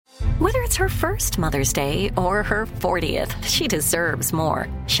Whether it's her first Mother's Day or her 40th, she deserves more.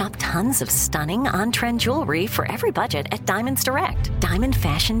 Shop tons of stunning on-trend jewelry for every budget at Diamonds Direct. Diamond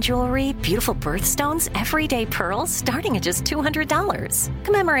fashion jewelry, beautiful birthstones, everyday pearls starting at just $200.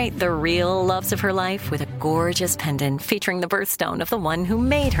 Commemorate the real loves of her life with a gorgeous pendant featuring the birthstone of the one who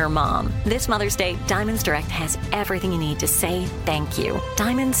made her mom. This Mother's Day, Diamonds Direct has everything you need to say thank you.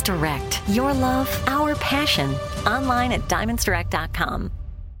 Diamonds Direct. Your love, our passion. Online at diamondsdirect.com.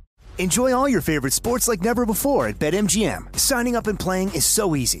 Enjoy all your favorite sports like never before at BetMGM. Signing up and playing is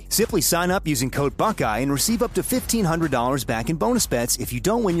so easy. Simply sign up using code Buckeye and receive up to $1,500 back in bonus bets if you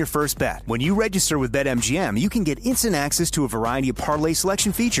don't win your first bet. When you register with BetMGM, you can get instant access to a variety of parlay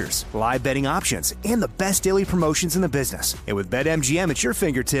selection features, live betting options, and the best daily promotions in the business. And with BetMGM at your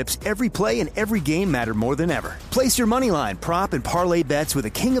fingertips, every play and every game matter more than ever. Place your moneyline, prop, and parlay bets with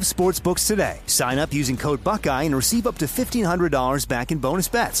the king of sportsbooks today. Sign up using code Buckeye and receive up to $1,500 back in bonus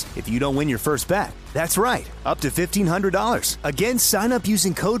bets if you don't win your first bet. That's right, up to $1,500. Again, sign up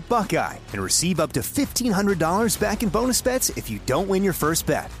using code Buckeye and receive up to $1,500 back in bonus bets if you don't win your first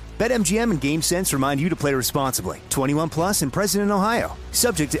bet. BetMGM and GameSense remind you to play responsibly. 21 plus and present in Ohio.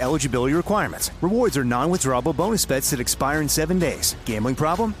 Subject to eligibility requirements. Rewards are non-withdrawable bonus bets that expire in 7 days. Gambling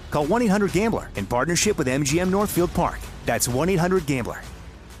problem? Call 1-800-GAMBLER in partnership with MGM Northfield Park. That's 1-800-GAMBLER.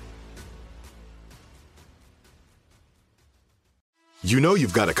 You know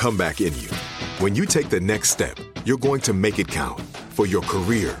you've got a comeback in you. When you take the next step, you're going to make it count. For your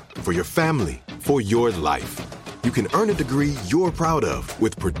career, for your family, for your life. You can earn a degree you're proud of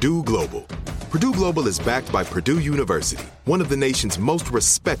with Purdue Global. Purdue Global is backed by Purdue University, one of the nation's most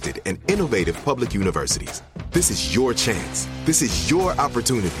respected and innovative public universities. This is your chance. This is your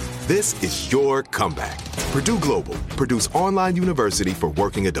opportunity. This is your comeback. Purdue Global, Purdue's online university for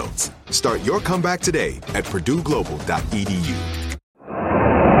working adults. Start your comeback today at purdueglobal.edu.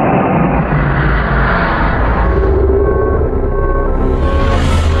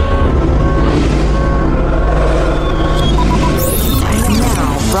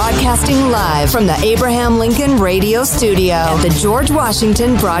 Broadcasting live from the Abraham Lincoln Radio Studio at the George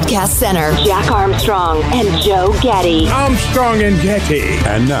Washington Broadcast Center. Jack Armstrong and Joe Getty. Armstrong and Getty.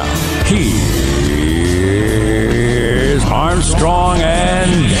 And now, here's Armstrong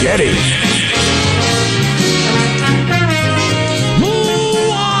and Getty.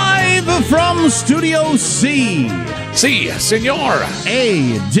 Live from Studio C. Si, senor.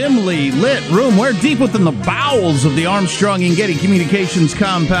 A dimly lit room. We're deep within the bowels of the Armstrong and Getty Communications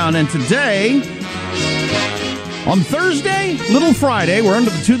compound. And today, on Thursday, Little Friday, we're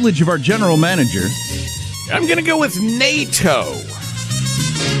under the tutelage of our general manager. I'm going to go with NATO.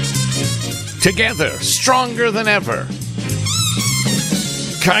 Together, stronger than ever.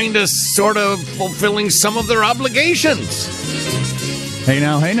 Kind of, sort of fulfilling some of their obligations. Hey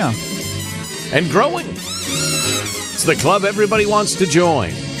now. And growing. It's the club everybody wants to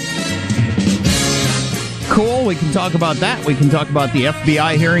join. Cool. We can talk about that. We can talk about the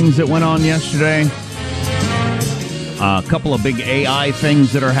FBI hearings that went on yesterday. A couple of big AI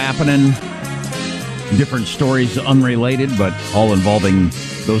things that are happening. Different stories unrelated, but all involving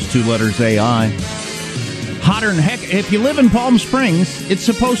those two letters AI. Hotter than heck. If you live in Palm Springs, it's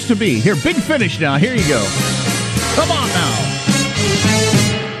supposed to be. Here, Big Finish now. Here you go. Come on now.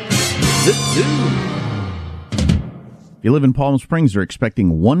 If you live in Palm Springs, they're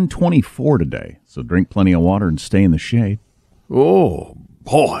expecting 124 today. So drink plenty of water and stay in the shade. Oh,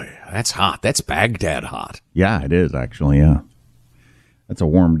 boy, that's hot. That's Baghdad hot. Yeah, it is, actually, yeah. That's a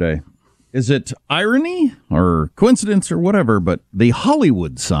warm day. Is it irony or coincidence or whatever, but the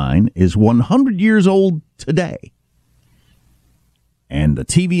Hollywood sign is 100 years old today. And the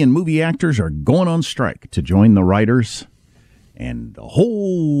TV and movie actors are going on strike to join the writers. And the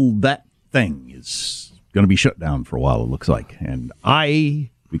whole that thing is going to be shut down for a while, it looks like. And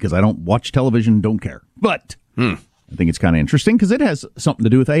because I don't watch television, don't care. But I think it's kind of interesting because it has something to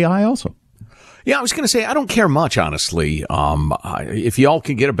do with AI also. Yeah, I was going to say, I don't care much, honestly. If y'all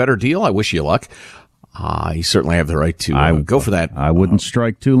can get a better deal, I wish you luck. You certainly have the right to go for that. I wouldn't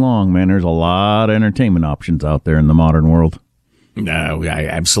strike too long, man. There's a lot of entertainment options out there in the modern world. No, I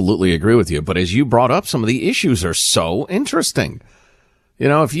absolutely agree with you. But as you brought up, some of the issues are so interesting. You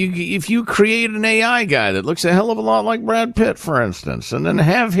know, if you create an AI guy that looks a hell of a lot like Brad Pitt, for instance, and then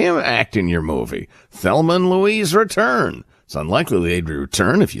have him act in your movie, Thelma and Louise Return. It's unlikely they'd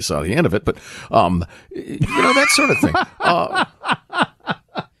return if you saw the end of it, but, that sort of thing.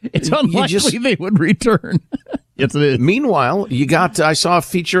 It's unlikely they would return. Yes, it is. Meanwhile, I saw a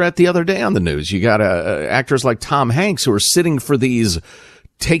featurette the other day on the news. You got actors like Tom Hanks who are sitting for these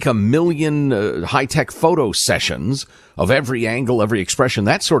take 1 million high-tech photo sessions of every angle, every expression,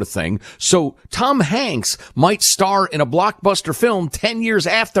 that sort of thing. So Tom Hanks might star in a blockbuster film 10 years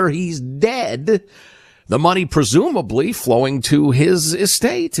after he's dead, the money presumably flowing to his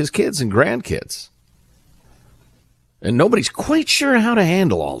estate, his kids and grandkids. And nobody's quite sure how to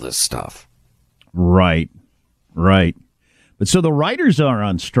handle all this stuff. Right. But so the writers are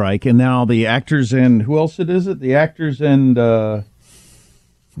on strike, and now the actors and who else is it? The actors and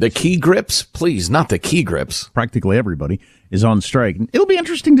the key grips, please, not the key grips. Practically everybody is on strike. It'll be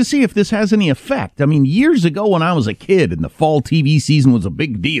interesting to see if this has any effect. I mean, years ago when I was a kid and the fall TV season was a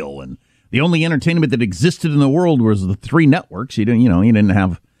big deal, and the only entertainment that existed in the world was the 3 networks. You didn't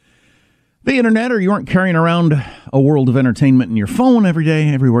have the internet, or you weren't carrying around a world of entertainment in your phone every day,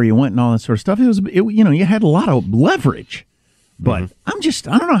 everywhere you went, and all that sort of stuff. You had a lot of leverage. But I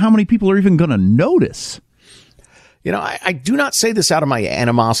don't know how many people are even going to notice. I do not say this out of my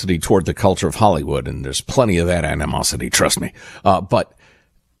animosity toward the culture of Hollywood, and there's plenty of that animosity, trust me. But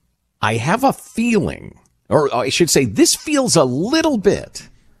I have a feeling, or I should say, this feels a little bit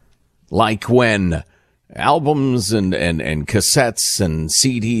like when albums and cassettes and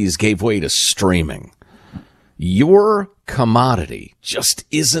CDs gave way to streaming. Your commodity just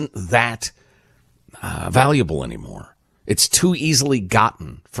isn't that valuable anymore. It's too easily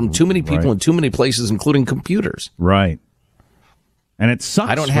gotten from too many people in too many places, including computers. Right. And it sucks.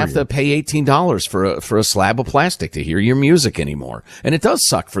 I don't have to pay $18 for a slab of plastic to hear your music anymore. And it does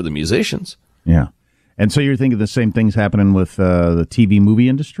suck for the musicians. Yeah. And so you're thinking the same thing's happening with the TV movie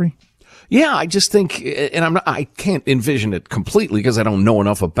industry? Yeah, I just think, and I can't envision it completely because I don't know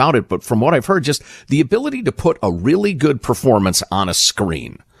enough about it, but from what I've heard, just the ability to put a really good performance on a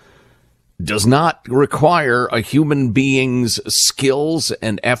screen does not require a human being's skills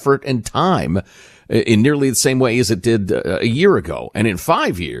and effort and time in nearly the same way as it did a year ago. And in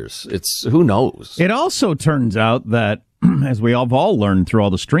 5 years, it's who knows. It also turns out that, as we have all learned through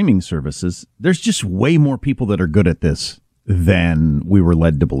all the streaming services, there's just way more people that are good at this than we were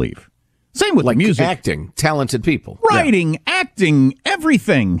led to believe. Same with music. Acting, talented people. Writing, acting,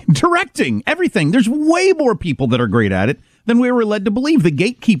 everything, directing, everything. There's way more people that are great at it than we were led to believe. The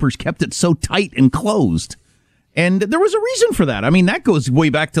gatekeepers kept it so tight and closed. And there was a reason for that. I mean, that goes way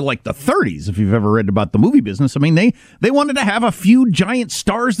back to like the 30s, if you've ever read about the movie business. I mean, they wanted to have a few giant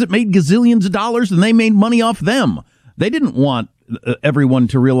stars that made gazillions of dollars, and they made money off them. They didn't want everyone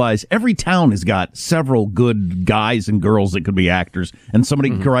to realize every town has got several good guys and girls that could be actors, and somebody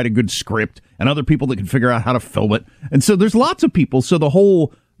could write a good script, and other people that can figure out how to film it. And so there's lots of people. So the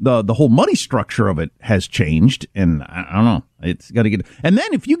whole money structure of it has changed, and I don't know. It's got to get. And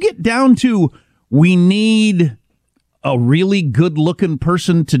then if you get down to we need a really good-looking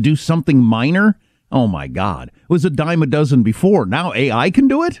person to do something minor, oh my God, it was a dime a dozen before. Now AI can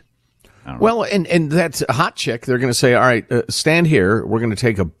do it. Well, and that hot chick, they're going to say, all right, stand here. We're going to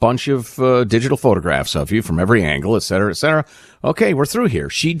take a bunch of digital photographs of you from every angle, et cetera, et cetera. Okay, we're through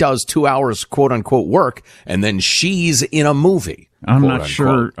here. She does 2 hours, quote unquote, work, and then she's in a movie. I'm not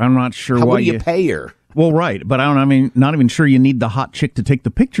sure How why will you pay her? Well, right, but not even sure you need the hot chick to take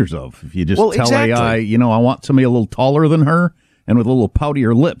the pictures of. If you just tell exactly. AI, I want somebody a little taller than her and with a little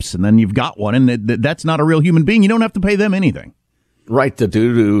poutier lips, and then you've got one, and that's not a real human being. You don't have to pay them anything. Right, the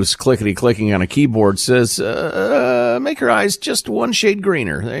dude who's clickety-clicking on a keyboard says, make her eyes just one shade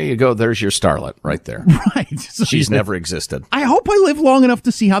greener. There you go. There's your starlet right there. Right. So she's never existed. I hope I live long enough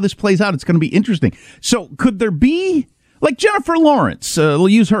to see how this plays out. It's going to be interesting. So could there be, like Jennifer Lawrence, we'll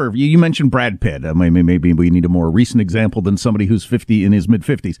use her. You mentioned Brad Pitt. Maybe we need a more recent example than somebody who's 50 in his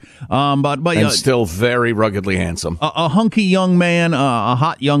mid-50s. But still very ruggedly handsome. A hunky young man, a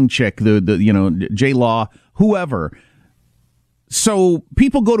hot young chick, J-Law, whoever. So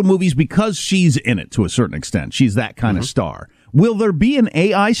people go to movies because she's in it to a certain extent. She's that kind of star. Will there be an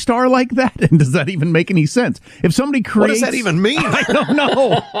AI star like that? And does that even make any sense? If somebody creates... What does that even mean? I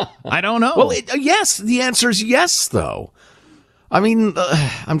don't know. Well, yes. The answer is yes, though. I mean,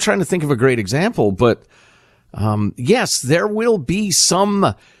 I'm trying to think of a great example, but yes, there will be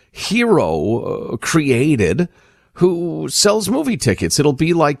some hero created who sells movie tickets. It'll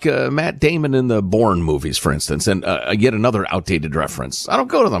be like Matt Damon in the Bourne movies, for instance, and yet another outdated reference. I don't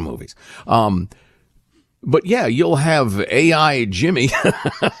go to the movies. But yeah, you'll have AI Jimmy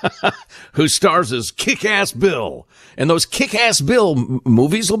who stars as Kick-Ass Bill. And those Kick-Ass Bill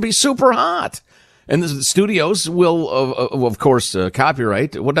movies will be super hot. And the studios will, of course,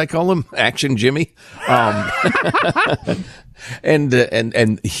 copyright. What did I call him? Action Jimmy.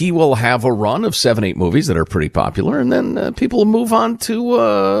 And he will have a run of 7-8 movies that are pretty popular, and then people will move on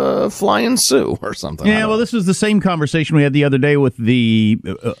to Flying Sue or something. Yeah, well, this was the same conversation we had the other day with the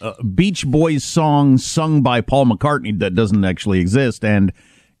Beach Boys song sung by Paul McCartney that doesn't actually exist. And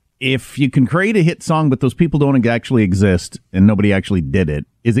if you can create a hit song, but those people don't actually exist and nobody actually did it,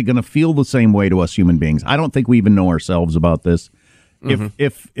 is it going to feel the same way to us human beings? I don't think we even know ourselves about this. Mm-hmm.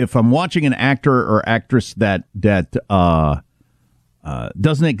 If I'm watching an actor or actress that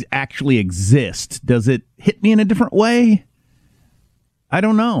doesn't actually exist, does it hit me in a different way? I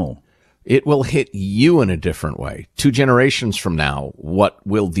don't know. It will hit you in a different way. 2 generations from now, what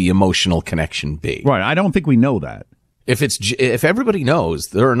will the emotional connection be? Right. I don't think we know that. If everybody knows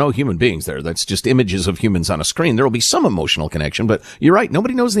there are no human beings there, that's just images of humans on a screen, there will be some emotional connection, but you're right,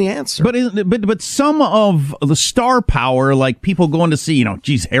 nobody knows the answer. But some of the star power, like people going to see,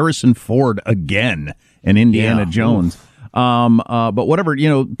 Harrison Ford again and Indiana Jones. But whatever,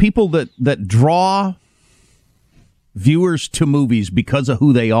 people that draw viewers to movies because of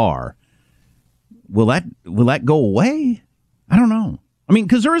who they are, will that go away? I don't know. I mean,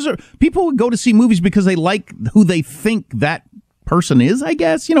 because people would go to see movies because they like who they think that person is, I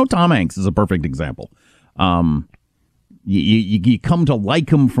guess. Tom Hanks is a perfect example. You come to like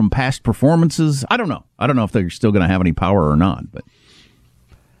him from past performances. I don't know. I don't know if they're still going to have any power or not. But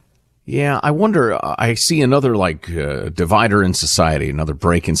yeah, I wonder. I see another divider in society, another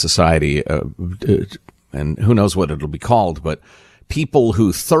break in society, and who knows what it'll be called, but people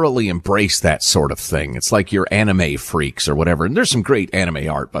who thoroughly embrace that sort of thing. It's like your anime freaks or whatever. And there's some great anime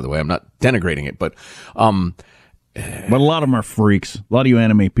art, by the way. I'm not denigrating it, but a lot of them are freaks. A lot of you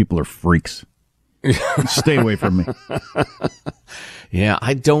anime people are freaks. Stay away from me. Yeah,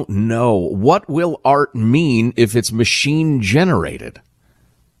 I don't know. What will art mean if it's machine generated?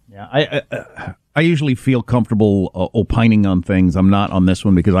 Yeah, I usually feel comfortable opining on things. I'm not on this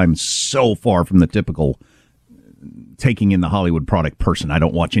one because I'm so far from the typical taking in the Hollywood product person. I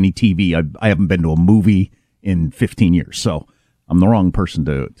don't watch any TV. I haven't been to a movie in 15 years, so I'm the wrong person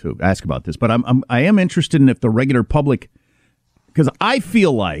to ask about this. But I am interested in if the regular public, because I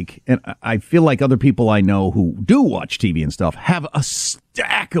feel like other people I know who do watch TV and stuff have a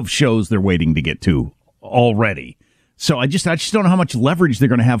stack of shows they're waiting to get to already. So I just don't know how much leverage they're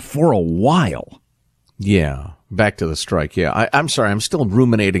going to have for a while. Yeah. Back to the strike. Yeah. I'm sorry. I'm still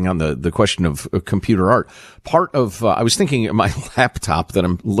ruminating on the question of computer art. Part of, I was thinking of my laptop that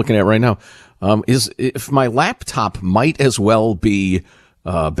I'm looking at right now, is if my laptop might as well be,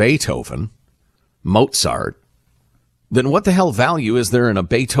 Beethoven, Mozart, then what the hell value is there in a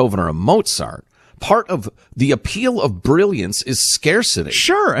Beethoven or a Mozart? Part of the appeal of brilliance is scarcity.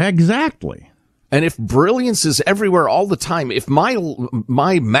 Sure. Exactly. And if brilliance is everywhere all the time, if my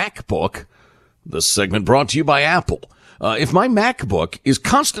MacBook, this segment brought to you by Apple. If my MacBook is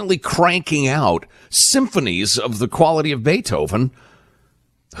constantly cranking out symphonies of the quality of Beethoven,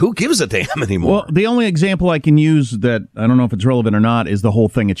 who gives a damn anymore? Well, the only example I can use that I don't know if it's relevant or not is the whole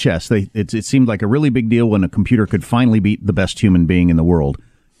thing of chess. It seemed like a really big deal when a computer could finally beat the best human being in the world.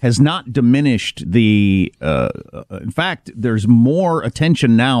 Has not diminished the. In fact, there's more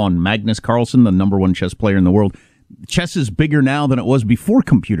attention now on Magnus Carlsen, the #1 chess player in the world. Chess is bigger now than it was before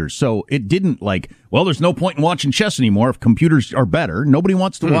computers. So it didn't there's no point in watching chess anymore if computers are better. Nobody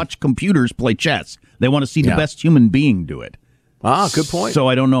wants to watch computers play chess. They want to see the best human being do it. Ah, good point. So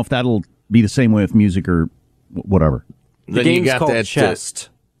I don't know if that'll be the same way with music or whatever. The game's called Chess.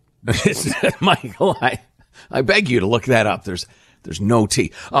 Michael, I beg you to look that up. There's no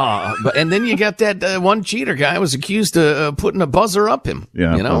T. And then you got that one cheater guy was accused of putting a buzzer up him.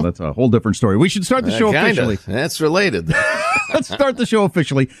 Yeah, well, that's a whole different story. We should start the show officially. That's related. Let's start the show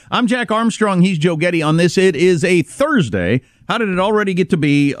officially. I'm Jack Armstrong. He's Joe Getty on this. It is a Thursday. How did it already get to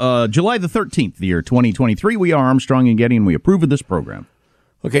be July the 13th, the year 2023? We are Armstrong and Getty, and we approve of this program.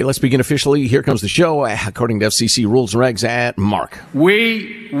 Okay, let's begin officially. Here comes the show. According to FCC rules and regs at Mark.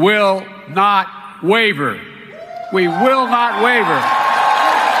 We will not waver. We will not waver.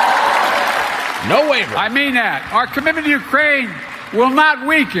 No waiver. I mean that. Our commitment to Ukraine will not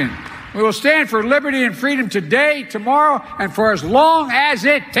weaken. We will stand for liberty and freedom today, tomorrow, and for as long as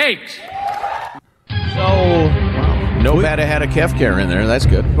it takes. No bad had a Kefker in there. That's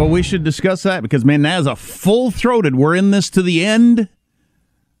good. Well, we should discuss that because, man, that is a full-throated. We're in this to the end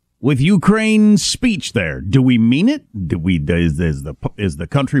with Ukraine's speech there. Do we mean it? Is the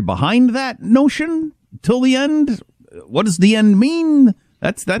country behind that notion? Till the end? What does the end mean?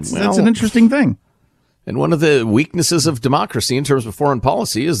 That's an interesting thing. And one of the weaknesses of democracy in terms of foreign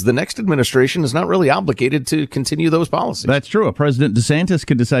policy is the next administration is not really obligated to continue those policies. That's true. President DeSantis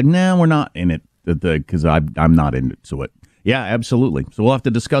could decide, no, we're not in it, because I'm not in it. So Yeah, absolutely. So we'll have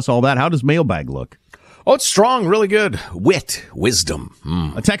to discuss all that. How does mailbag look? Oh, it's strong, really good. Wit, wisdom.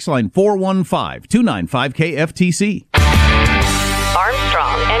 A text line 415-295-KFTC.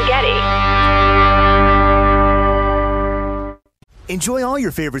 Armstrong and Getty. Enjoy all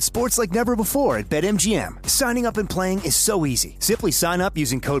your favorite sports like never before at BetMGM. Signing up and playing is so easy. Simply sign up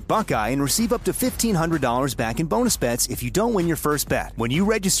using code Buckeye and receive up to $1,500 back in bonus bets if you don't win your first bet. When you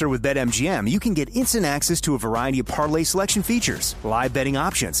register with BetMGM, you can get instant access to a variety of parlay selection features, live betting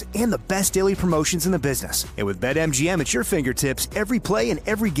options, and the best daily promotions in the business. And with BetMGM at your fingertips, every play and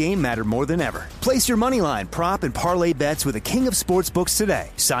every game matter more than ever. Place your moneyline, prop, and parlay bets with the king of sportsbooks today.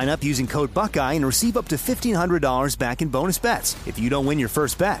 Sign up using code Buckeye and receive up to $1,500 back in bonus bets if you don't win your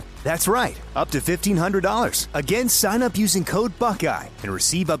first bet. That's right, up to $1,500. Again, sign up using code Buckeye and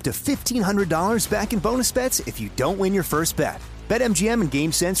receive up to $1,500 back in bonus bets if you don't win your first bet. BetMGM and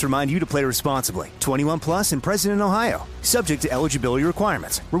GameSense remind you to play responsibly. 21 plus and present in Ohio. Subject to eligibility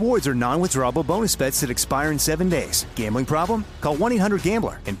requirements. Rewards are non-withdrawable bonus bets that expire in 7 days. Gambling problem? Call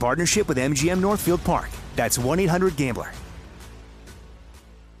 1-800-GAMBLER in partnership with MGM Northfield Park. That's 1-800-GAMBLER.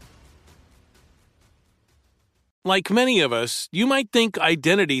 Like many of us, you might think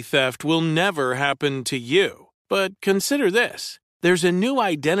identity theft will never happen to you. But consider this. There's a new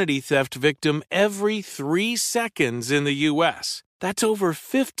identity theft victim every 3 seconds in the U.S. That's over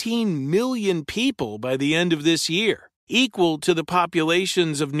 15 million people by the end of this year, equal to the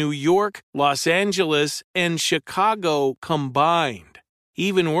populations of New York, Los Angeles, and Chicago combined.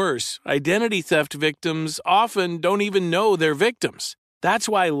 Even worse, identity theft victims often don't even know they're victims. That's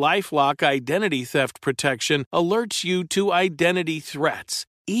why LifeLock Identity Theft Protection alerts you to identity threats,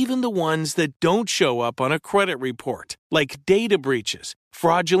 even the ones that don't show up on a credit report, like data breaches,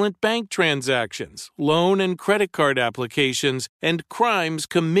 fraudulent bank transactions, loan and credit card applications, and crimes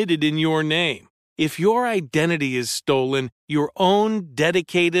committed in your name. If your identity is stolen, your own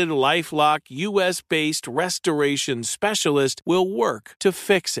dedicated LifeLock U.S.-based restoration specialist will work to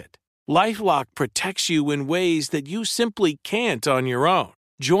fix it. LifeLock protects you in ways that you simply can't on your own.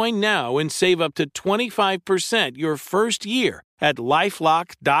 Join now and save up to 25% your first year at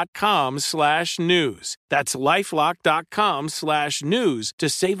LifeLock.com/news. That's LifeLock.com/news to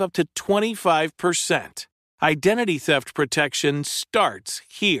save up to 25%. Identity theft protection starts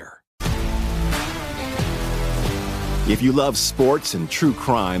here. If you love sports and true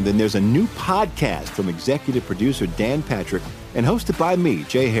crime, then there's a new podcast from executive producer Dan Patrick and hosted by me,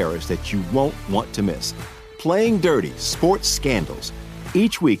 Jay Harris, that you won't want to miss. Playing Dirty: Sports Scandals.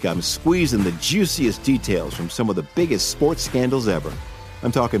 Each week, I'm squeezing the juiciest details from some of the biggest sports scandals ever.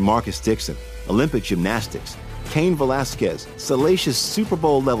 I'm talking Marcus Dixon, Olympic gymnastics, Cain Velasquez, salacious Super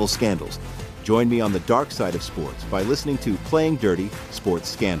Bowl-level scandals. Join me on the dark side of sports by listening to Playing Dirty: Sports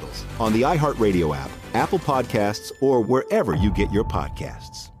Scandals on the iHeartRadio app, Apple Podcasts, or wherever you get your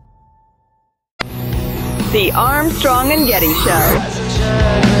podcasts. The Armstrong and Getty Show.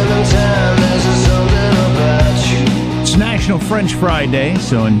 It's National French Fry Day,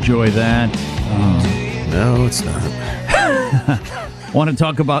 so enjoy that. No, it's not. Want to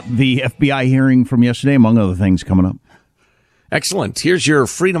talk about the FBI hearing from yesterday, among other things coming up. Excellent. Here's your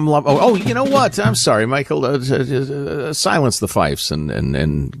freedom love. Oh, you know what? I'm sorry, Michael. Silence the fifes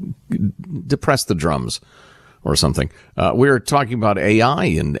and depress the drums or something. We were talking about AI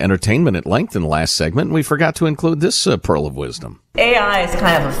and entertainment at length in the last segment, and we forgot to include this pearl of wisdom. AI is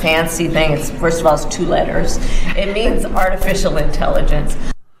kind of a fancy thing. First of all, it's 2 letters. It means artificial intelligence.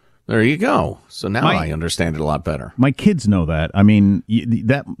 There you go. So now I understand it a lot better. My kids know that. I mean,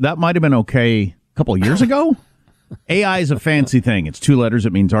 that might have been okay a couple of years ago. AI is a fancy thing. It's 2 letters.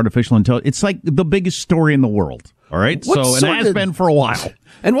 It means artificial intelligence. It's like the biggest story in the world. All right. And it has been for a while.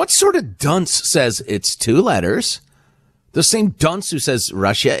 And what sort of dunce says it's 2 letters? The same dunce who says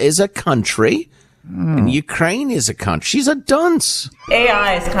Russia is a country and Ukraine is a country. She's a dunce.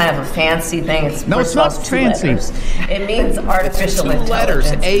 AI is kind of a fancy thing. It's not fancy. Letters. It means artificial intelligence. 2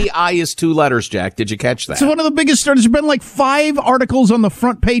 letters. AI is 2 letters, Jack. Did you catch that? It's one of the biggest stories. There's been like 5 articles on the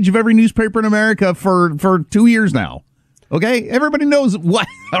front page of every newspaper in America for 2 years now. Okay? Everybody knows what.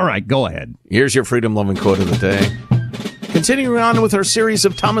 All right, go ahead. Here's your freedom-loving quote of the day. Continuing on with our series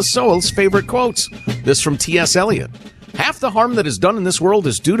of Thomas Sowell's favorite quotes. This from T.S. Eliot. Half the harm that is done in this world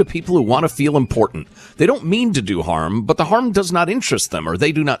is due to people who want to feel important. They don't mean to do harm, but the harm does not interest them, or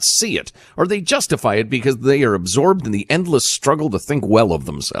they do not see it, or they justify it because they are absorbed in the endless struggle to think well of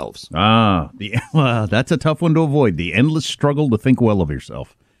themselves. That's a tough one to avoid, the endless struggle to think well of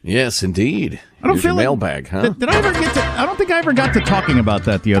yourself. Yes, indeed. I don't feel your mailbag, huh? Did I ever get to? I don't think I ever got to talking about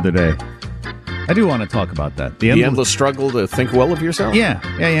that the other day. I do want to talk about that. The endless struggle to think well of yourself? Yeah.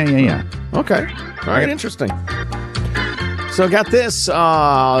 Okay. All right, interesting. So got this.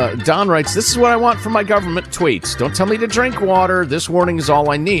 Don writes, this is what I want from my government tweets. Don't tell me to drink water. This warning is all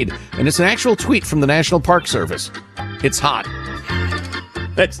I need. And it's an actual tweet from the National Park Service. It's hot.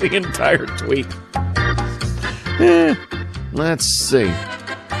 That's the entire tweet. Let's see.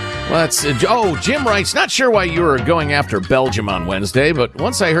 Jim writes, not sure why you were going after Belgium on Wednesday, but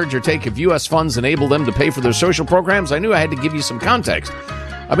once I heard your take, if U.S. funds enable them to pay for their social programs, I knew I had to give you some context.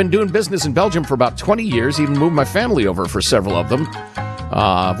 I've been doing business in Belgium for about 20 years, even moved my family over for several of them.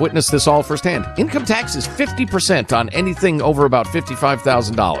 I've witnessed this all firsthand. Income tax is 50% on anything over about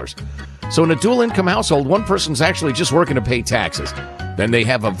 $55,000. So in a dual-income household, one person's actually just working to pay taxes. Then they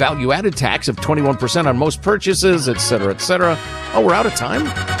have a value-added tax of 21% on most purchases, et cetera, et cetera. Oh, we're out of time?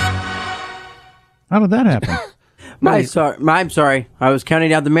 How did that happen? I'm sorry. I was counting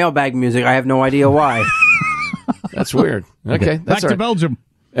down the mailbag music. I have no idea why. That's weird. Okay. Back to Belgium.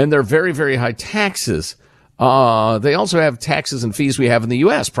 And they're very, very high taxes. They also have taxes and fees we have in the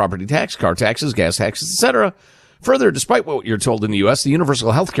U.S., property tax, car taxes, gas taxes, etc. Further, despite what you're told in the U.S., the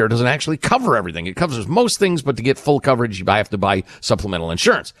universal health care doesn't actually cover everything. It covers most things, but to get full coverage, you have to buy supplemental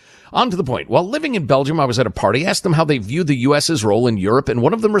insurance. On to the point. While living in Belgium, I was at a party, asked them how they view the U.S.'s role in Europe, and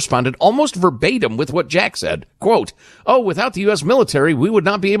one of them responded almost verbatim with what Jack said. Quote, without the U.S. military, we would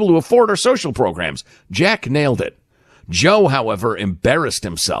not be able to afford our social programs. Jack nailed it. Joe, however, embarrassed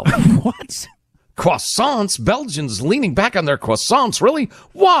himself. What? Croissants? Belgians leaning back on their croissants? Really?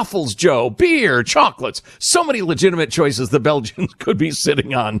 Waffles, Joe. Beer, chocolates. So many legitimate choices the Belgians could be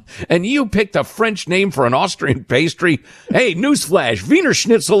sitting on. And you picked a French name for an Austrian pastry? Hey, newsflash. Wiener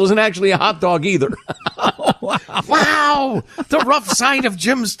Schnitzel isn't actually a hot dog either. Wow. The rough side of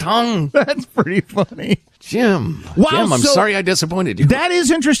Jim's tongue. That's pretty funny. Jim, I'm sorry I disappointed you. That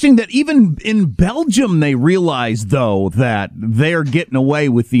is interesting that even in Belgium they realize, though, that they're getting away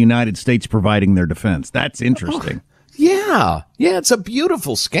with the United States providing their defense. That's interesting. Yeah, it's a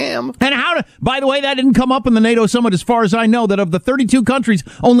beautiful scam. And by the way, that didn't come up in the NATO summit as far as I know, that of the 32 countries,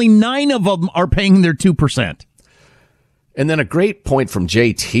 only 9 of them are paying their 2%. And then a great point from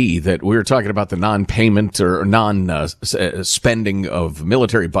JT that we were talking about the non-payment or non-spending of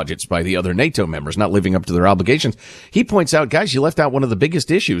military budgets by the other NATO members, not living up to their obligations. He points out, guys, you left out one of the biggest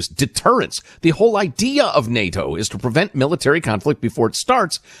issues, deterrence. The whole idea of NATO is to prevent military conflict before it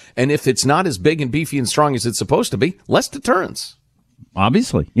starts. And if it's not as big and beefy and strong as it's supposed to be, less deterrence.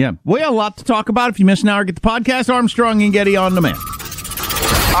 Obviously, yeah. We got a lot to talk about. If you missed an hour, get the podcast, Armstrong and Getty on demand.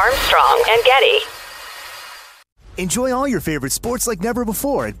 Armstrong and Getty. Enjoy all your favorite sports like never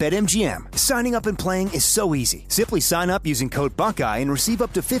before at BetMGM. Signing up and playing is so easy. Simply sign up using code Buckeye and receive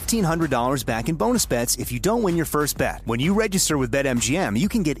up to $1,500 back in bonus bets if you don't win your first bet. When you register with BetMGM, you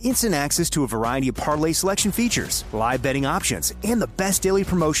can get instant access to a variety of parlay selection features, live betting options, and the best daily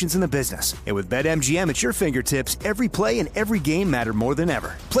promotions in the business. And with BetMGM at your fingertips, every play and every game matter more than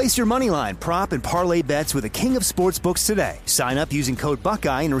ever. Place your moneyline, prop, and parlay bets with the king of sportsbooks today. Sign up using code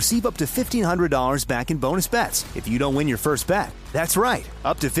Buckeye and receive up to $1,500 back in bonus bets if you don't win your first bet. That's right,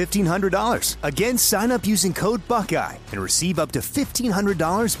 up to $1,500. Again, sign up using code Buckeye and receive up to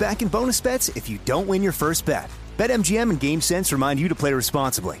 $1,500 back in bonus bets if you don't win your first bet. BetMGM and GameSense remind you to play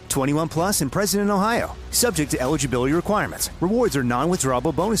responsibly. 21 plus and present in Ohio. Subject to eligibility requirements. Rewards are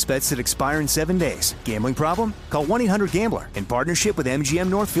non-withdrawable bonus bets that expire in 7 days. Gambling problem? Call 1-800-GAMBLER in partnership with MGM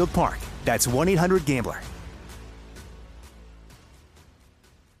Northfield Park. That's 1-800-GAMBLER.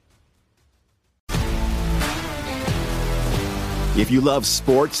 If you love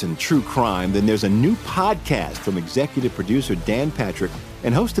sports and true crime, then there's a new podcast from executive producer Dan Patrick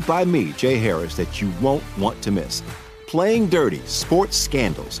and hosted by me, Jay Harris, that you won't want to miss. Playing Dirty: Sports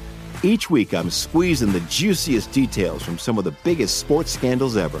Scandals. Each week, I'm squeezing the juiciest details from some of the biggest sports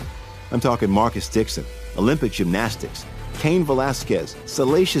scandals ever. I'm talking Marcus Dixon, Olympic gymnastics, Cain Velasquez,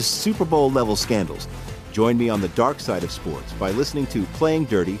 salacious Super Bowl-level scandals. Join me on the dark side of sports by listening to Playing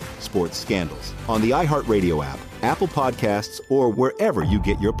Dirty: Sports Scandals on the iHeartRadio app, Apple Podcasts, or wherever you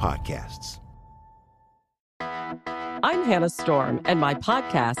get your podcasts. I'm Hannah Storm, and my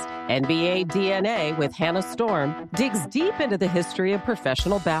podcast, NBA DNA with Hannah Storm, digs deep into the history of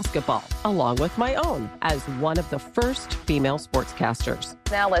professional basketball, along with my own, as one of the first female sportscasters.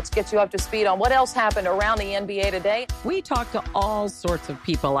 Now let's get you up to speed on what else happened around the NBA today. We talk to all sorts of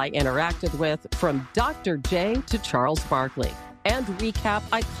people I interacted with, from Dr. J to Charles Barkley, and recap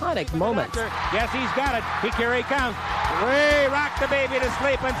iconic moments. Yes, he's got it. Here he comes. Way rock the baby to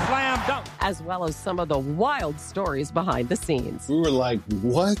sleep and slam dunk. As well as some of the wild stories behind the scenes. We were like,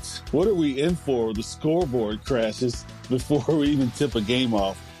 what? What are we in for? The scoreboard crashes before we even tip a game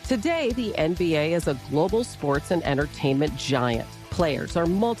off. Today, the NBA is a global sports and entertainment giant. players are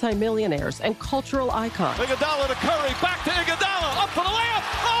multimillionaires and cultural icons. Iguodala to Curry, back to Iguodala, up for the layup.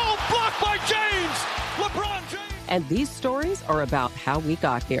 Oh, blocked by James. LeBron James. And these stories are about how we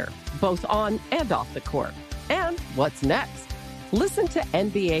got here, both on and off the court. And what's next? Listen to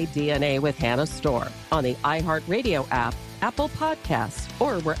NBA DNA with Hannah Storm on the iHeartRadio app, Apple Podcasts,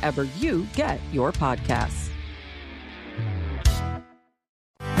 or wherever you get your podcasts.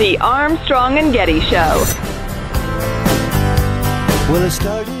 The Armstrong and Getty Show.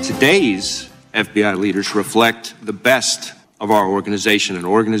 Today's FBI leaders reflect the best of our organization, an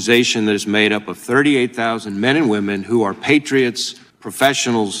organization that is made up of 38,000 men and women who are patriots,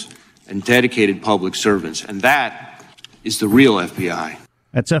 professionals, and dedicated public servants. And that is the real FBI.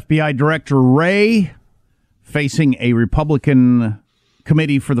 That's FBI Director Wray facing a Republican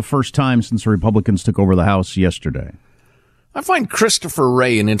committee for the first time since the Republicans took over the House yesterday. I find Christopher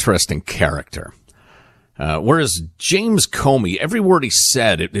Wray an interesting character. Whereas James Comey, every word he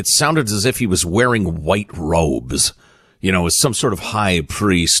said, it sounded as if he was wearing white robes, you know, as some sort of high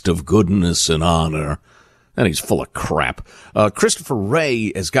priest of goodness and honor. And he's full of crap. Christopher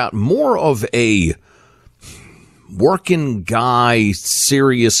Wray has got more of a working guy,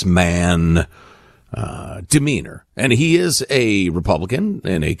 serious man demeanor. And he is a Republican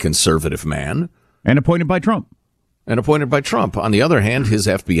and a conservative man. And appointed by Trump. On the other hand, his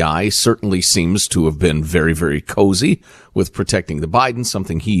FBI certainly seems to have been very, very cozy with protecting the Biden,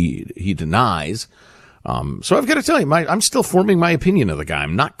 something he denies. So I've got to tell you, I'm still forming my opinion of the guy.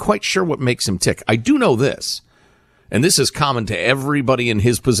 I'm not quite sure what makes him tick. I do know this, and this is common to everybody in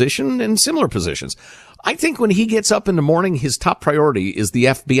his position and similar positions. I think when he gets up in the morning, his top priority is the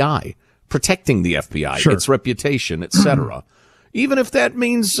FBI, protecting the FBI, Sure. its reputation, etc. Even if that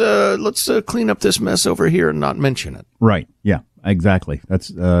means let's clean up this mess over here and not mention it. Right. Yeah, exactly. That's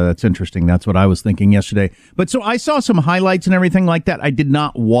interesting. That's what I was thinking yesterday. But so I saw some highlights and everything like that. I did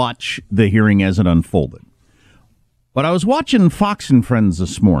not watch the hearing as it unfolded. But I was watching Fox and Friends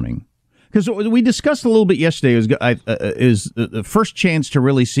this morning because we discussed a little bit yesterday is the first chance to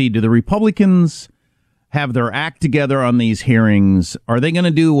really see, do the Republicans have their act together on these hearings? Are they going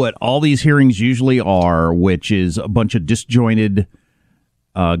to do what all these hearings usually are, which is a bunch of disjointed,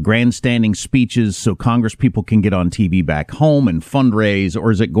 grandstanding speeches so Congress people can get on TV back home and fundraise?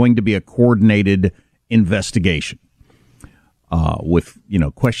 Or is it going to be a coordinated investigation with,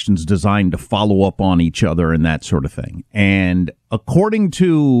 questions designed to follow up on each other and that sort of thing? And according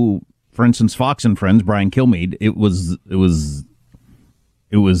to, for instance, Fox and Friends, Brian Kilmeade, it was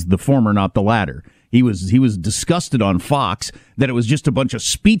the former, not the latter. He was disgusted on Fox that it was just a bunch of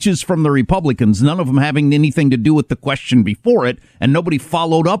speeches from the Republicans, none of them having anything to do with the question before it, and nobody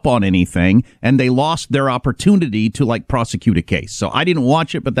followed up on anything, and they lost their opportunity to, prosecute a case. So I didn't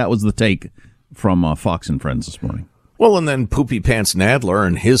watch it, but that was the take from Fox and Friends this morning. Well, and then Poopy Pants Nadler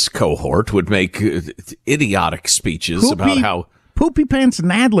and his cohort would make idiotic speeches about how... Poopy Pants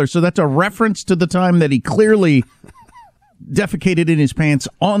Nadler, so that's a reference to the time that he clearly... defecated in his pants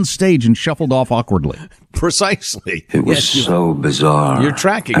on stage and shuffled off awkwardly. Precisely. It was so bizarre. You're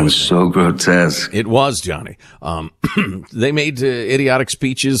tracking and with so grotesque. It was, Johnny. They made idiotic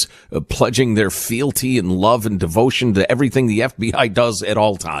speeches pledging their fealty and love and devotion to everything the FBI does at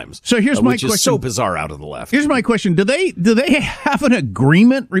all times. So here's my which question. Is so bizarre out of the left. Here's my question. Do they have an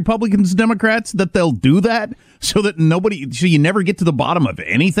agreement, Republicans, Democrats, that they'll do that so that so you never get to the bottom of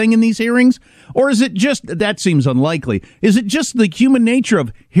anything in these hearings? Or is it just, that seems unlikely, is it just the human nature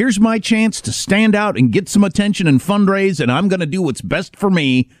of, here's my chance to stand out and get some attention and fundraise, and I'm going to do what's best for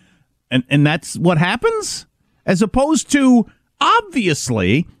me, and that's what happens? As opposed to,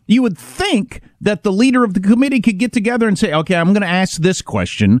 obviously, you would think that the leader of the committee could get together and say, okay, I'm going to ask this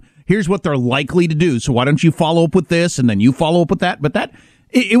question, here's what they're likely to do, so why don't you follow up with this, and then you follow up with that? But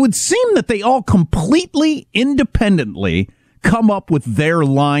it would seem that they all completely independently come up with their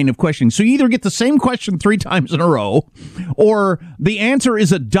line of questioning. So you either get the same question 3 times in a row, or the answer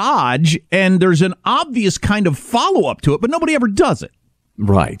is a dodge, and there's an obvious kind of follow-up to it, but nobody ever does it.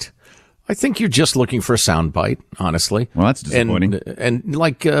 Right. I think you're just looking for a soundbite, honestly. Well, that's disappointing. And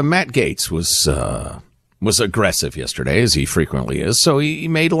Matt Gaetz was aggressive yesterday, as he frequently is, so he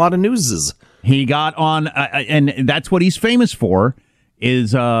made a lot of newses. He got on, and that's what he's famous for,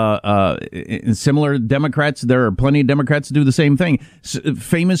 is similar Democrats. There are plenty of Democrats who do the same thing.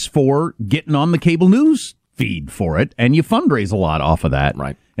 Famous for getting on the cable news feed for it, and you fundraise a lot off of that.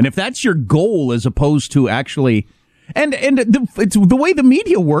 Right. And if that's your goal, as opposed to actually, it's the way the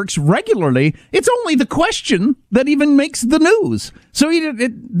media works regularly, it's only the question that even makes the news. So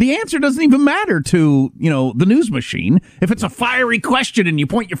the answer doesn't even matter to the news machine. If it's a fiery question and you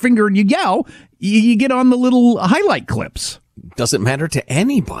point your finger and you yell, you get on the little highlight clips. doesn't matter to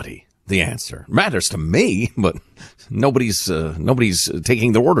anybody. The answer matters to me, but nobody's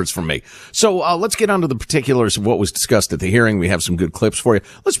taking the orders from me. So let's get on to the particulars of what was discussed at the hearing. We have some good clips for you.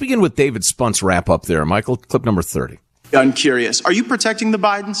 Let's begin with David Spunt's wrap up there. Michael, clip number 30. I'm curious. Are you protecting the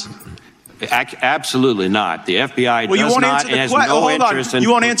Bidens? Absolutely not. The FBI well, does not and has no interest in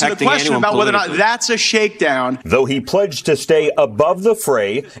you won't answer the question about whether or not that's a shakedown. Though he pledged to stay above the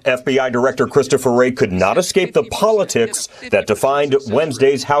fray, FBI Director Christopher Wray could not escape the politics that defined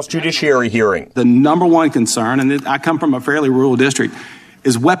Wednesday's House Judiciary hearing. The number one concern, and I come from a fairly rural district,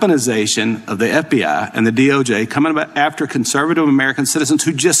 is weaponization of the FBI and the DOJ coming after conservative American citizens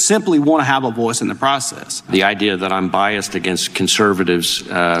who just simply want to have a voice in the process. The idea that I'm biased against conservatives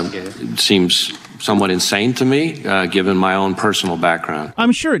seems somewhat insane to me, given my own personal background.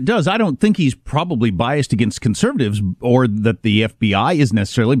 I'm sure it does. I don't think he's probably biased against conservatives or that the FBI is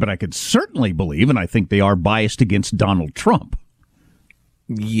necessarily, but I could certainly believe, and I think they are biased against Donald Trump.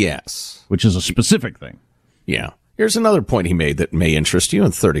 Yes. Which is a specific thing. Yeah. Here's another point he made that may interest you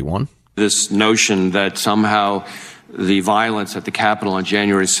in 31. This notion that somehow the violence at the Capitol on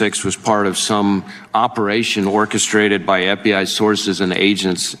January 6th was part of some operation orchestrated by FBI sources and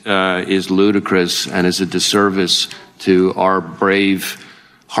agents is ludicrous and is a disservice to our brave,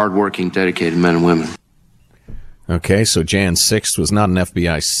 hardworking, dedicated men and women. Okay, so Jan 6th was not an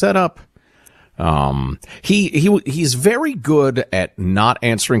FBI setup. He's very good at not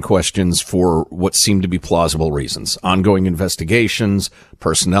answering questions for what seem to be plausible reasons. Ongoing investigations,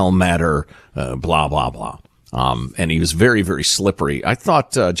 personnel matter, blah, blah, blah. And he was very, very slippery. I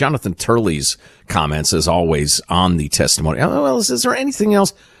thought, Jonathan Turley's comments, as always, on the testimony. Well, is there anything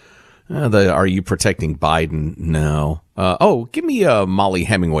else? Are you protecting Biden? No. Give me, Molly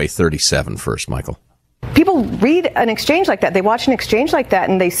Hemingway 37 first, Michael. People read an exchange like that. They watch an exchange like that,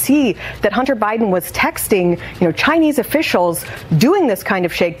 and they see that Hunter Biden was texting, Chinese officials doing this kind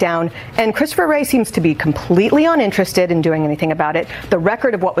of shakedown. And Christopher Wray seems to be completely uninterested in doing anything about it. The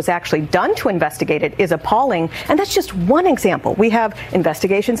record of what was actually done to investigate it is appalling. And that's just one example. We have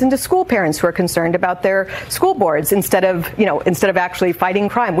investigations into school parents who are concerned about their school boards instead of actually fighting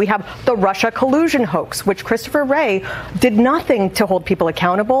crime. We have the Russia collusion hoax, which Christopher Wray did nothing to hold people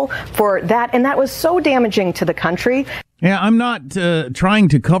accountable for that. And that was so damaging to the country. Yeah, I'm not trying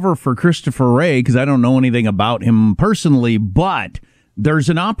to cover for Christopher Wray because I don't know anything about him personally, but there's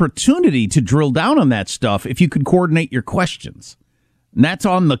an opportunity to drill down on that stuff if you could coordinate your questions. And that's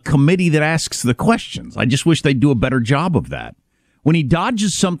on the committee that asks the questions. I just wish they'd do a better job of that. When he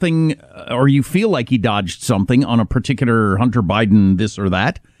dodges something, or you feel like he dodged something on a particular Hunter Biden this or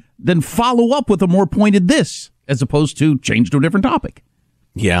that, then follow up with a more pointed this, as opposed to change to a different topic.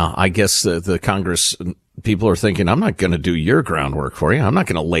 Yeah, I guess the Congress people are thinking, I'm not going to do your groundwork for you. I'm not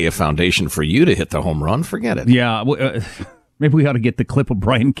going to lay a foundation for you to hit the home run. Forget it. Yeah, maybe we ought to get the clip of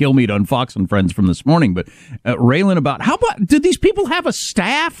Brian Kilmeade on Fox and Friends from this morning. But railing about, do these people have a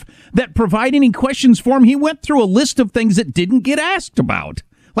staff that provide any questions for him? He went through a list of things that didn't get asked about.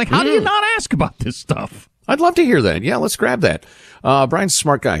 Like, how do you not ask about this stuff? I'd love to hear that. Yeah, let's grab that. Brian's a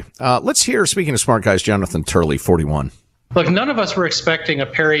smart guy. Let's hear, speaking of smart guys, Jonathan Turley, 41. Look, none of us were expecting a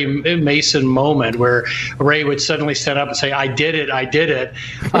Perry Mason moment where Wray would suddenly stand up and say, I did it.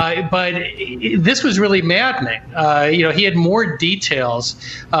 But this was really maddening. He had more details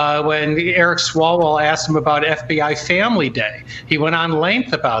when Eric Swalwell asked him about FBI Family Day. He went on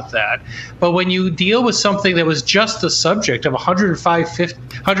length about that. But when you deal with something that was just the subject of a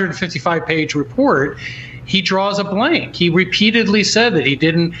 155-page report, he draws a blank. He repeatedly said that he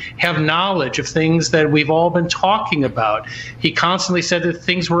didn't have knowledge of things that we've all been talking about. He constantly said that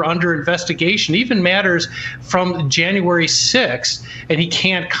things were under investigation, even matters from January 6th, and he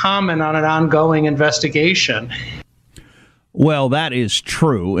can't comment on an ongoing investigation. Well, that is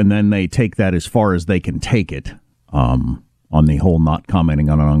true, and then they take that as far as they can take it on the whole not commenting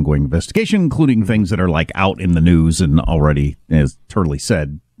on an ongoing investigation, including things that are like out in the news and already, as Turley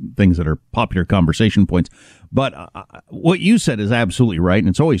said, things that are popular conversation points. But what you said is absolutely right, and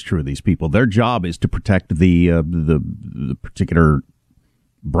it's always true of these people. Their job is to protect the particular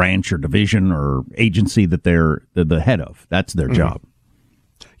branch or division or agency that they're the head of. That's their job.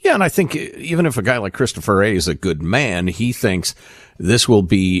 Yeah, and I think even if a guy like Christopher Wray is a good man, he thinks this will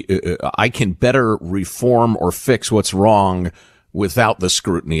be, I can better reform or fix what's wrong without the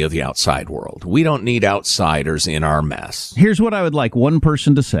scrutiny of the outside world. We don't need outsiders in our mess. Here's what I would like one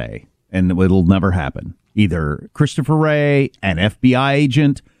person to say, and it'll never happen. Either Christopher Wray, an FBI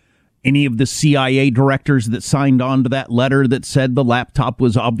agent, any of the CIA directors that signed on to that letter that said the laptop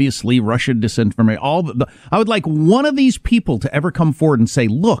was obviously Russian disinformation. I would like one of these people to ever come forward and say,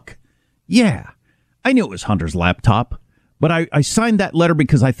 look, yeah, I knew it was Hunter's laptop, But I signed that letter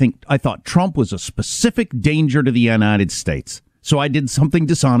because I thought Trump was a specific danger to the United States. So I did something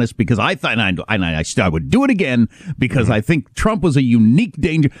dishonest because I thought I would do it again because I think Trump was a unique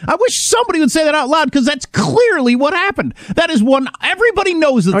danger. I wish somebody would say that out loud because that's clearly what happened. That is one everybody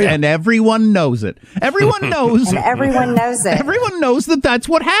knows it, and everyone knows it. Everyone knows, and everyone knows it. Everyone knows that that's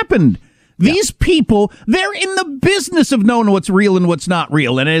what happened. These people, they're in the business of knowing what's real and what's not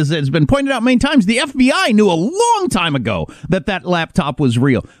real. And as has been pointed out many times, the FBI knew a long time ago that laptop was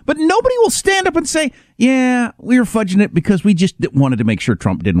real. But nobody will stand up and say, yeah, we were fudging it because we just wanted to make sure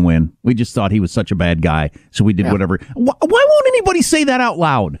Trump didn't win. We just thought he was such a bad guy, so we did whatever. Why won't anybody say that out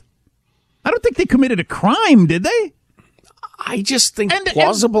loud? I don't think they committed a crime, did they? I just think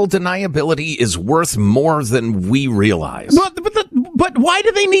plausible deniability is worth more than we realize. But why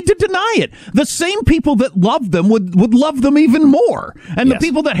do they need to deny it? The same people that love them would love them even more. And the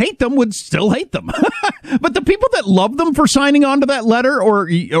people that hate them would still hate them. But the people that love them for signing on to that letter or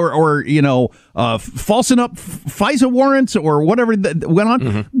falsing up FISA warrants or whatever that went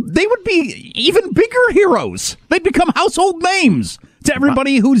on, they would be even bigger heroes. They'd become household names to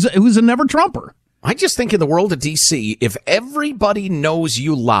everybody who's a never Trumper. I just think in the world of D.C., if everybody knows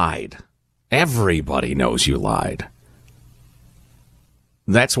you lied,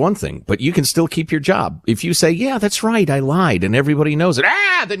 that's one thing. But you can still keep your job. If you say, yeah, that's right, I lied, and everybody knows it,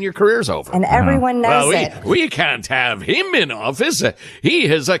 then your career's over. And everyone knows it. We can't have him in office. He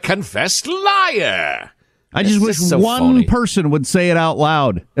is a confessed liar. I just wish one person would say it out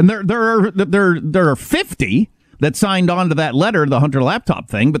loud. And there are 50 that signed on to that letter, the Hunter laptop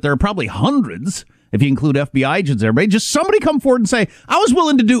thing, but there are probably hundreds, if you include FBI agents, everybody. Just somebody come forward and say, I was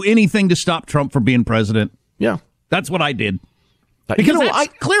willing to do anything to stop Trump from being president. Yeah. That's what I did. Because that's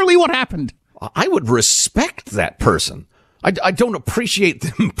clearly what happened. I would respect that person. I don't appreciate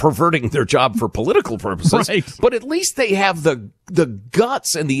them perverting their job for political purposes, but at least they have the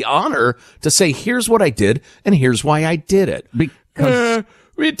guts and the honor to say, here's what I did, and here's why I did it. Because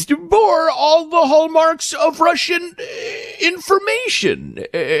it bore all the hallmarks of Russian information.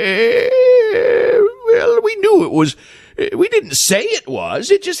 Well, we knew it was. We didn't say it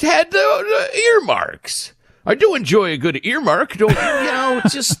was. It just had the earmarks. I do enjoy a good earmark. Don't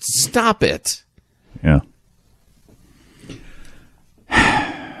just stop it. Yeah.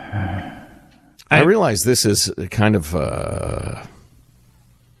 I realize this is kind of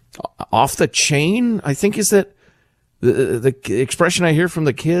off the chain. I think is that. The expression I hear from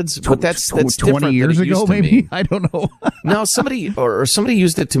the kids, but that's 20 years ago, maybe? I don't know. No, somebody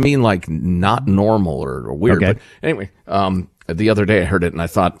used it to mean like not normal or weird. Okay. But anyway, the other day I heard it and I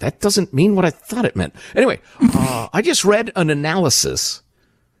thought that doesn't mean what I thought it meant. Anyway, I just read an analysis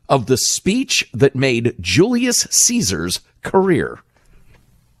of the speech that made Julius Caesar's career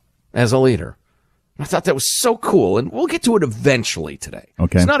as a leader. I thought that was so cool, and we'll get to it eventually today.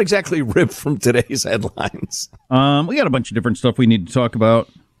 Okay. It's not exactly ripped from today's headlines. We got a bunch of different stuff we need to talk about.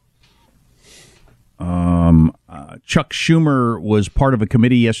 Chuck Schumer was part of a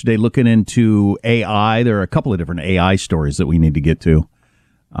committee yesterday looking into AI. There are a couple of different AI stories that we need to get to,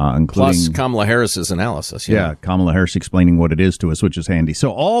 including plus Kamala Harris's analysis. Yeah, Kamala Harris explaining what it is to us, which is handy.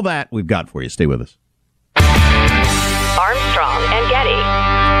 So all that we've got for you. Stay with us. Armstrong and Getty.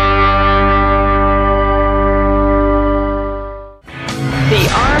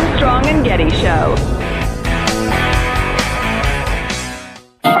 The Armstrong and Getty Show.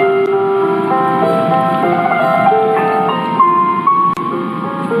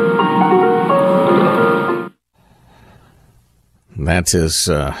 That is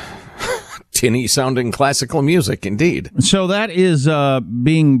tinny sounding classical music, indeed. So that is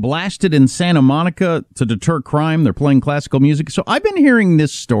being blasted in Santa Monica to deter crime. They're playing classical music. So I've been hearing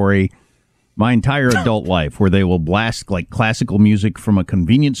this story my entire adult life, where they will blast like classical music from a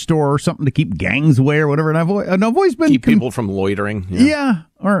convenience store or something to keep gangs away or whatever. And I've always been keep people from loitering. Yeah,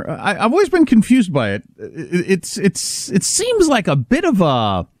 or I've always been confused by it. It seems like a bit of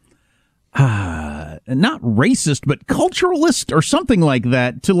a not racist, but culturalist or something like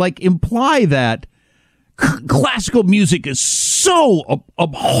that to like imply that classical music is so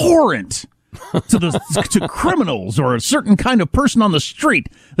abhorrent to criminals or a certain kind of person on the street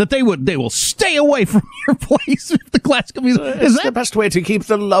that they will stay away from your place if the classical music is that the best way to keep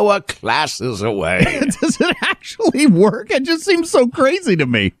the lower classes away. Does it actually work? It just seems so crazy to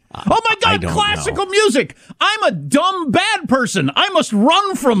me. Oh my God, classical music! I'm a dumb bad person. I must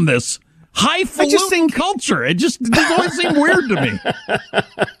run from this highfalutin culture. It always seems weird to me.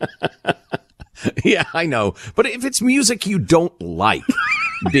 Yeah, I know. But if it's music you don't like,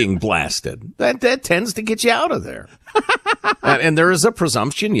 being blasted. That tends to get you out of there. And there is a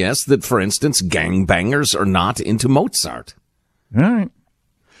presumption, yes, that, for instance, gangbangers are not into Mozart. All right.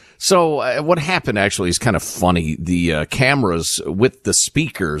 So what happened actually is kind of funny. The cameras with the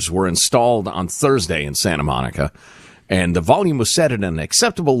speakers were installed on Thursday in Santa Monica, and the volume was set at an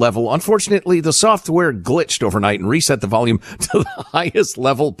acceptable level. Unfortunately, the software glitched overnight and reset the volume to the highest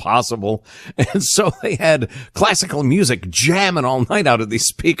level possible. And so they had classical music jamming all night out of these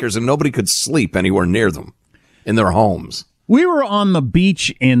speakers, and nobody could sleep anywhere near them in their homes. We were on the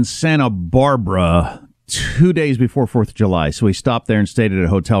beach in Santa Barbara 2 days before 4th of July. So we stopped there and stayed at a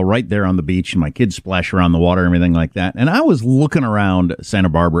hotel right there on the beach, and my kids splash around the water and everything like that. And I was looking around Santa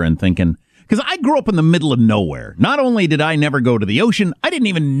Barbara and thinking, because I grew up in the middle of nowhere. Not only did I never go to the ocean, I didn't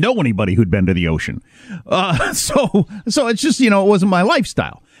even know anybody who'd been to the ocean. So it's just, it wasn't my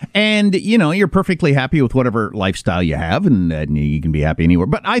lifestyle. And, you're perfectly happy with whatever lifestyle you have, and you can be happy anywhere.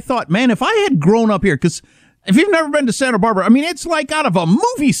 But I thought, man, if I had grown up here, because if you've never been to Santa Barbara, I mean, it's like out of a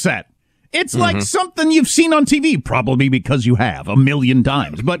movie set. It's like something you've seen on TV, probably because you have 1,000,000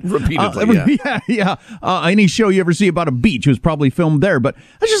 times. But repeatedly, yeah. Any show you ever see about a beach was probably filmed there. But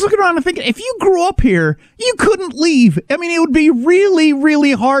I was just looking around and thinking, if you grew up here, you couldn't leave. I mean, it would be really,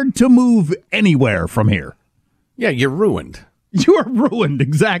 really hard to move anywhere from here. Yeah, you're ruined. You are ruined,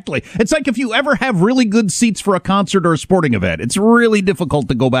 exactly. It's like if you ever have really good seats for a concert or a sporting event, it's really difficult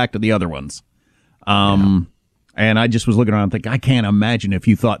to go back to the other ones. And I just was looking around and thinking, I can't imagine if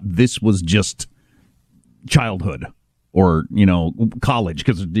you thought this was just childhood or, college,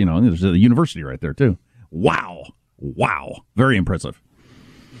 because, there's a university right there, too. Wow. Very impressive.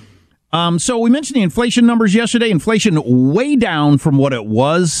 So we mentioned the inflation numbers yesterday. Inflation way down from what it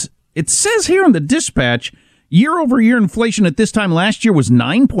was. It says here in the dispatch, year-over-year inflation at this time last year was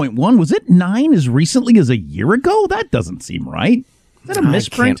 9.1. Was it 9 as recently as a year ago? That doesn't seem right. Is that a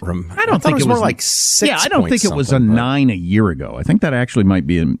misprint? I don't think it was more like 6. Yeah, I don't think it was a 9 a year ago. I think that actually might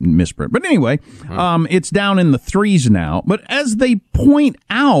be a misprint. But anyway, it's down in the 3s now. But as they point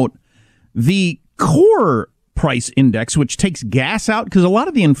out, the core price index, which takes gas out, because a lot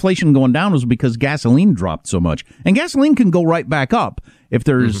of the inflation going down was because gasoline dropped so much. And gasoline can go right back up if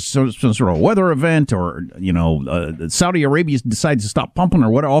there's some sort of weather event or, Saudi Arabia decides to stop pumping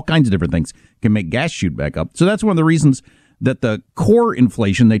or what, all kinds of different things can make gas shoot back up. So that's one of the reasons that the core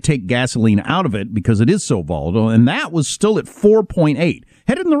inflation, they take gasoline out of it because it is so volatile, and that was still at 4.8.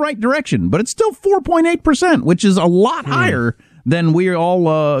 Headed in the right direction, but it's still 4.8%, which is a lot higher than we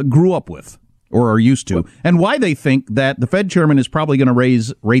all grew up with or are used to, and why they think that the Fed chairman is probably going to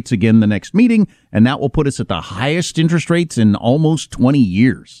raise rates again the next meeting, and that will put us at the highest interest rates in almost 20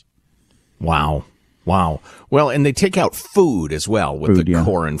 years. Wow. Well, and they take out food as well with the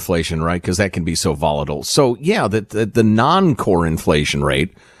core inflation, right? Because that can be so volatile. So, yeah, the non-core inflation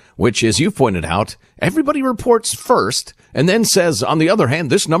rate, which, as you pointed out, everybody reports first and then says, on the other hand,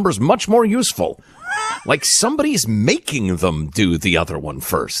 this number's much more useful. Like somebody's making them do the other one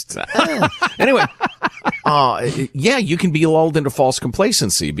first. Anyway, you can be lulled into false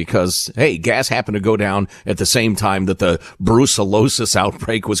complacency because, hey, gas happened to go down at the same time that the brucellosis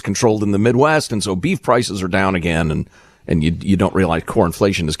outbreak was controlled in the Midwest, and so beef prices are down again, and you don't realize core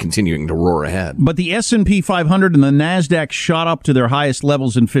inflation is continuing to roar ahead. But the S&P 500 and the NASDAQ shot up to their highest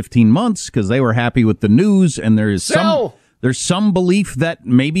levels in 15 months because they were happy with the news, and there's some belief that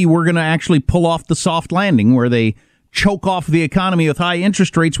maybe we're going to actually pull off the soft landing where they choke off the economy with high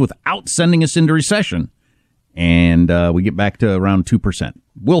interest rates without sending us into recession. And we get back to around 2%.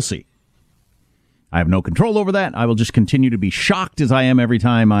 We'll see. I have no control over that. I will just continue to be shocked as I am every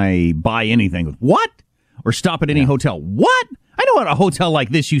time I buy anything. What? Or stop at any hotel. What? I know what a hotel like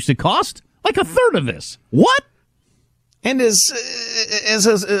this used to cost. Like a third of this. What? And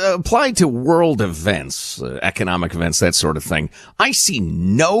as applied to world events, economic events, that sort of thing, I see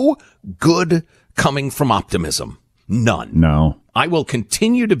no good coming from optimism. None. No. I will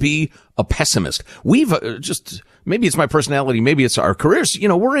continue to be a pessimist. We've maybe it's my personality, maybe it's our careers.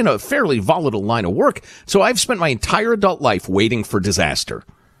 We're in a fairly volatile line of work. So I've spent my entire adult life waiting for disaster,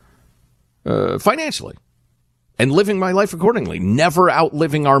 financially. And living my life accordingly, never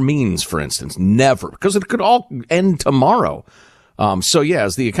outliving our means, for instance, never, because it could all end tomorrow. So yeah,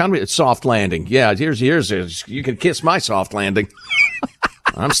 as the economy, it's soft landing. Yeah, here's you can kiss my soft landing.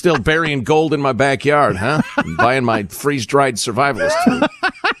 I'm still burying gold in my backyard, huh? I'm buying my freeze-dried survivalist food.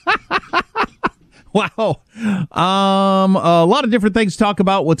 Wow. A lot of different things to talk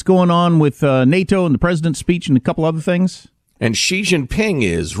about. What's going on with NATO and the president's speech and a couple other things. And Xi Jinping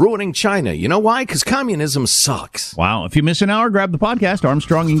is ruining China. You know why? Because communism sucks. Wow. If you miss an hour, grab the podcast,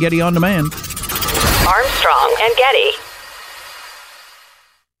 Armstrong and Getty On Demand. Armstrong and Getty.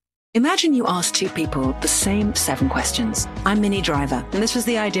 Imagine you ask two people the same 7 questions. I'm Minnie Driver, and this was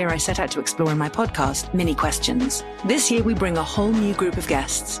the idea I set out to explore in my podcast, Minnie Questions. This year, we bring a whole new group of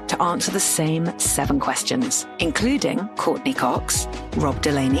guests to answer the same 7 questions, including Courtney Cox, Rob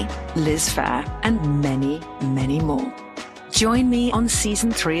Delaney, Liz Phair, and many, many more. Join me on Season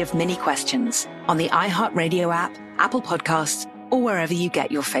 3 of Minnie Questions on the iHeartRadio app, Apple Podcasts, or wherever you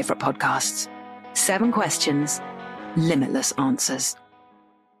get your favorite podcasts. 7 questions, limitless answers.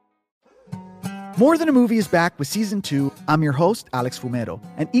 More Than a Movie is back with Season 2. I'm your host, Alex Fumero,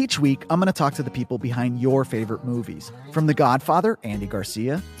 and each week I'm going to talk to the people behind your favorite movies. From The Godfather, Andy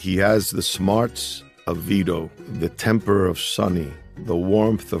Garcia. He has the smarts of Vito, the temper of Sonny, the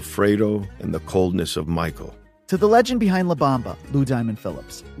warmth of Fredo, and the coldness of Michael. To the legend behind La Bamba, Lou Diamond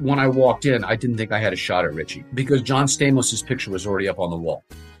Phillips. When I walked in, I didn't think I had a shot at Richie because John Stamos' picture was already up on the wall.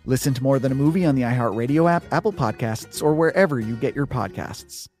 Listen to More Than a Movie on the iHeartRadio app, Apple Podcasts, or wherever you get your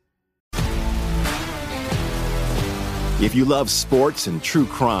podcasts. If you love sports and true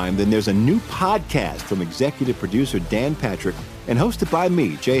crime, then there's a new podcast from executive producer Dan Patrick and hosted by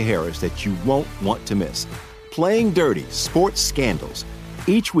me, Jay Harris, that you won't want to miss. Playing Dirty: Sports Scandals.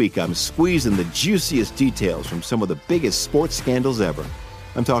 Each week, I'm squeezing the juiciest details from some of the biggest sports scandals ever.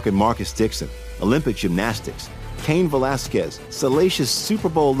 I'm talking Marcus Dixon, Olympic gymnastics, Cain Velasquez, salacious Super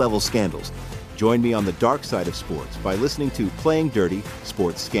Bowl-level scandals. Join me on the dark side of sports by listening to Playing Dirty: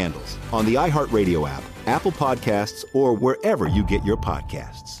 Sports Scandals on the iHeartRadio app, Apple Podcasts, or wherever you get your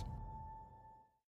podcasts.